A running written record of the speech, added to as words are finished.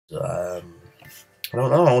I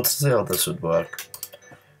don't know. I want to see how this would work.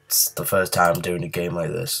 It's the first time I'm doing a game like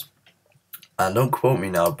this. And don't quote me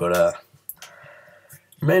now, but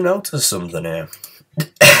you may notice something here.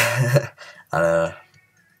 And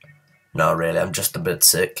not really. I'm just a bit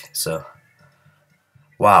sick. So,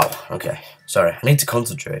 wow. Okay. Sorry. I need to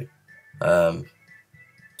concentrate. So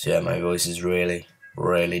yeah, my voice is really,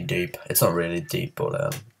 really deep. It's not really deep,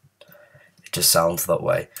 but it just sounds that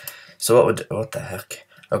way. So what the heck?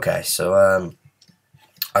 Okay, so I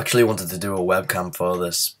actually wanted to do a webcam for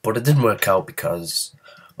this, but it didn't work out because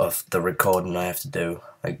of the recording I have to do,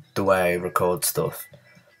 like the way I record stuff.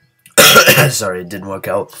 Sorry, it didn't work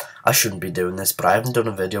out. I shouldn't be doing this, but I haven't done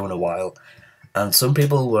a video in a while, and some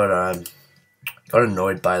people were got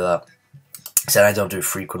annoyed by that. Said I don't do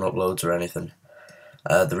frequent uploads or anything.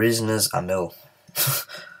 The reason is I'm ill.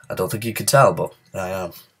 I don't think you can tell, but I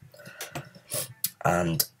am.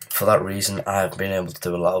 And for that reason, I haven't been able to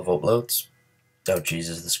do a lot of uploads. Oh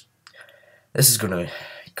Jesus, this is gonna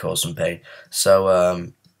cause some pain.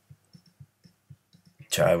 So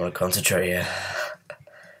sorry, I want to concentrate here.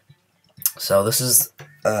 So this is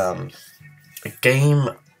a game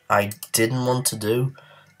I didn't want to do.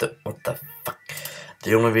 What the fuck?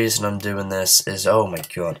 The only reason I'm doing this is, oh my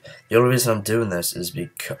god. The only reason I'm doing this is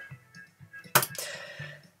because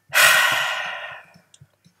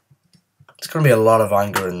there's gonna be a lot of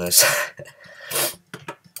anger in this.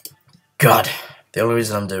 God. The only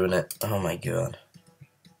reason I'm doing it, oh my god,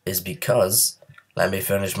 is because, let me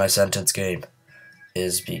finish my sentence, game,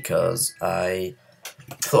 is because I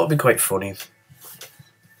thought it'd be quite funny.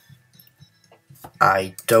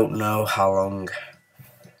 I don't know how long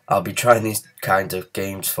I'll be trying these kind of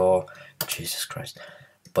games for, Jesus Christ,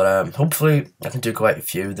 but hopefully I can do quite a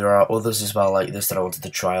few. There are others as well like this that I wanted to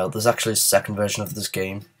try out. There's actually a second version of this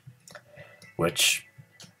game, which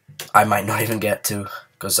I might not even get to,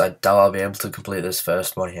 because I doubt I'll be able to complete this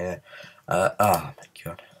first one here. Oh my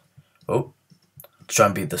god. Oh, let's try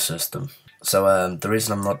and beat the system. So the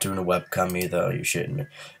reason I'm not doing a webcam either, are you shitting me,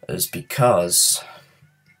 is because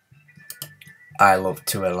I look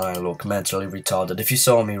too ill and I look mentally retarded. If you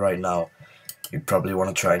saw me right now, you'd probably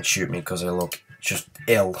want to try and shoot me because I look just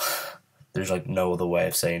ill. There's like no other way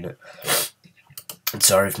of saying it. I'm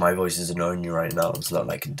sorry if my voice is annoying you right now, there's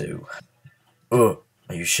nothing I can do. Oh,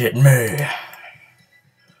 are you shitting me?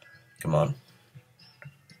 Come on.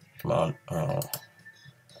 Come on. Oh.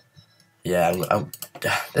 Yeah,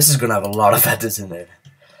 this is gonna have a lot of editing in it.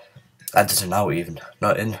 Editing out even,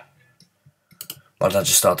 not in. Why did I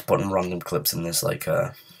just start putting random clips in this, like,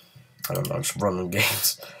 I don't know, just random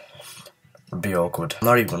games? It'd be awkward. I'm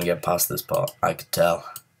not even gonna get past this part, I could tell.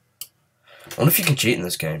 I wonder if you can cheat in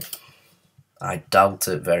this game. I doubt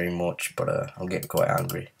it very much, but I'm getting quite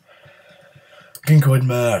angry. I'm getting quite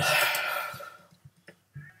mad.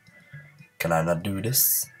 Can I not do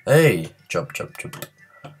this? Hey! Jump, jump, jump.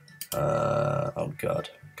 Oh god.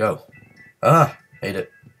 Go. Ah! Hate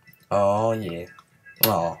it. Oh yeah.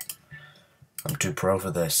 Oh. I'm too pro for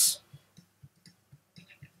this.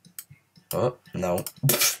 Oh, no.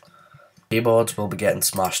 Keyboards will be getting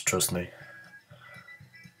smashed, trust me.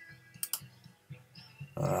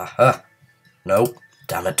 Aha! Nope.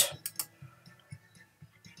 Damn it.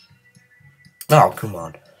 Oh, come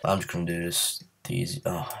on. I'm just gonna do this easy.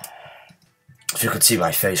 Oh. If you could see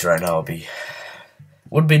my face right now,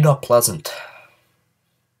 would be not pleasant.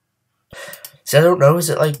 See, I don't know, is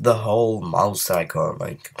it like the whole mouse that I can't,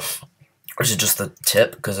 like, or is it just the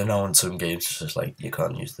tip? Because I know in some games it's just like, you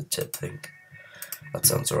can't use the tip thing. That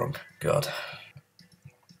sounds wrong. God.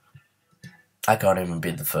 I can't even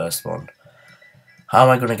beat the first one. How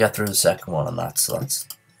am I gonna get through the second one? And that's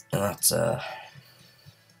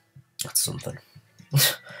something.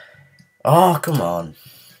 Oh, come on.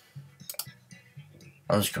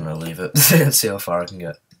 I'm just gonna leave it. See how far I can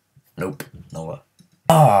get. Nope, nowhere.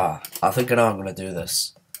 Ah, I think I know I'm gonna do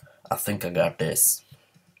this. I think I got this.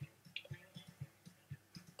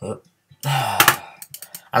 I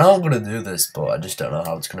know I'm gonna do this, but I just don't know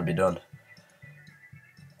how it's gonna be done.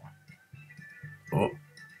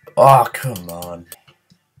 Oh, come on.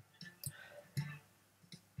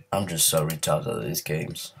 I'm just so retarded at these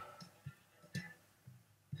games.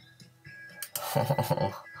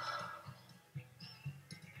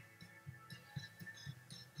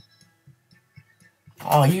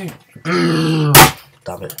 Oh, you...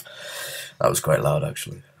 Damn it. That was quite loud,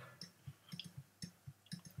 actually.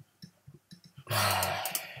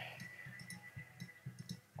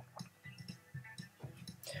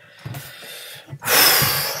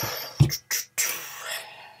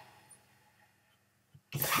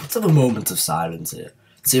 Let's have a moment of silence here.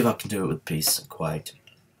 See if I can do it with peace and quiet.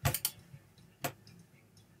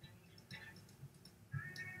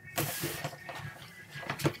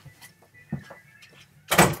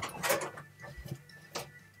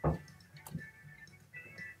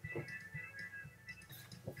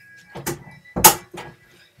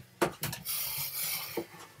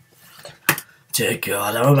 Dear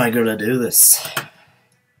God, how am I gonna do this?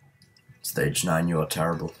 Stage 9, you are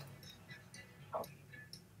terrible.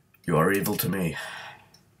 You are evil to me.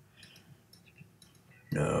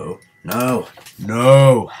 No. No.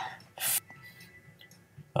 No!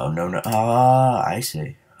 Oh, no, no. Ah, I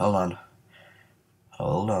see. Hold on.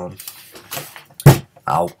 Hold on.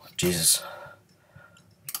 Ow. Jesus.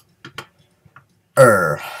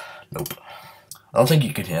 Nope. I don't think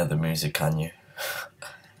you can hear the music, can you?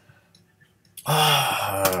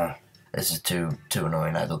 This is too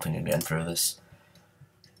annoying. I don't think I'm getting through this.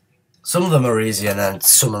 Some of them are easy, and then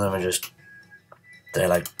some of them are just... They,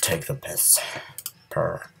 like, take the piss.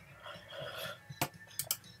 Purr.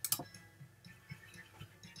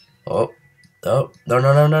 Oh. Oh. No,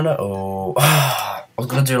 no, no, no, no. Oh. I was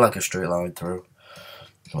gonna do, like, a straight line through.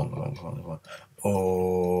 Come on, come on, come on, come on.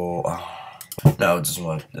 Oh. No, it doesn't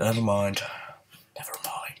work. Never mind. Never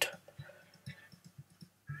mind.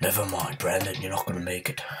 Never mind, Brandon. You're not gonna make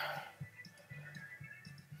it.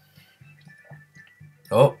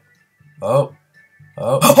 Oh. Oh.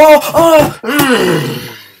 Oh. Oh!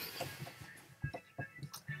 Oh!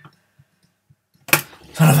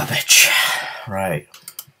 Son of a bitch. Right.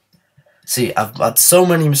 See, I've had so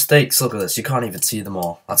many mistakes. Look at this. You can't even see them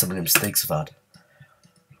all. That's how many mistakes I've had.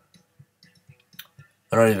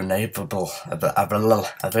 They're not even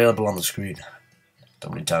available on the screen. So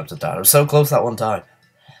many times I died. I was so close that one time.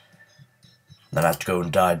 Then I had to go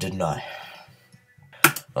and die, didn't I?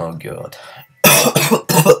 Oh God.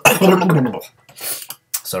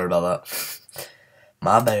 Sorry about that.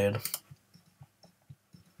 My bad.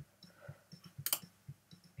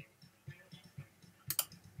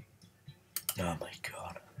 Oh my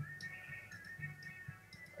God.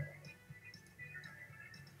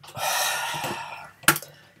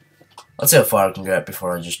 Let's see how far I can get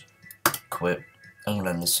before I just quit. I'm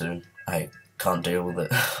gonna end this soon. I can't deal with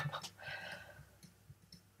it.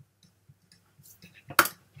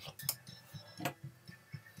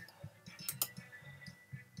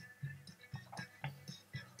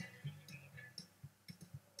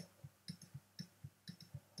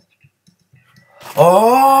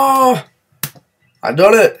 Oh! I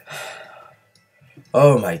done it!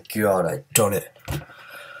 Oh my God, I done it.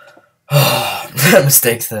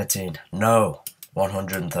 Mistake 13. No.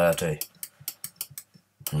 130.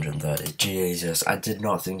 130. Jesus, I did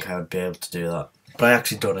not think I would be able to do that. But I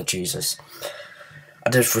actually done it, Jesus. I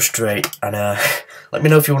did frustrate, and let me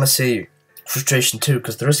know if you want to see frustration too,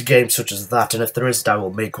 because there is a game such as that, and if there is, I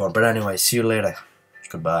will make one. But anyway, see you later.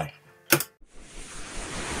 Goodbye.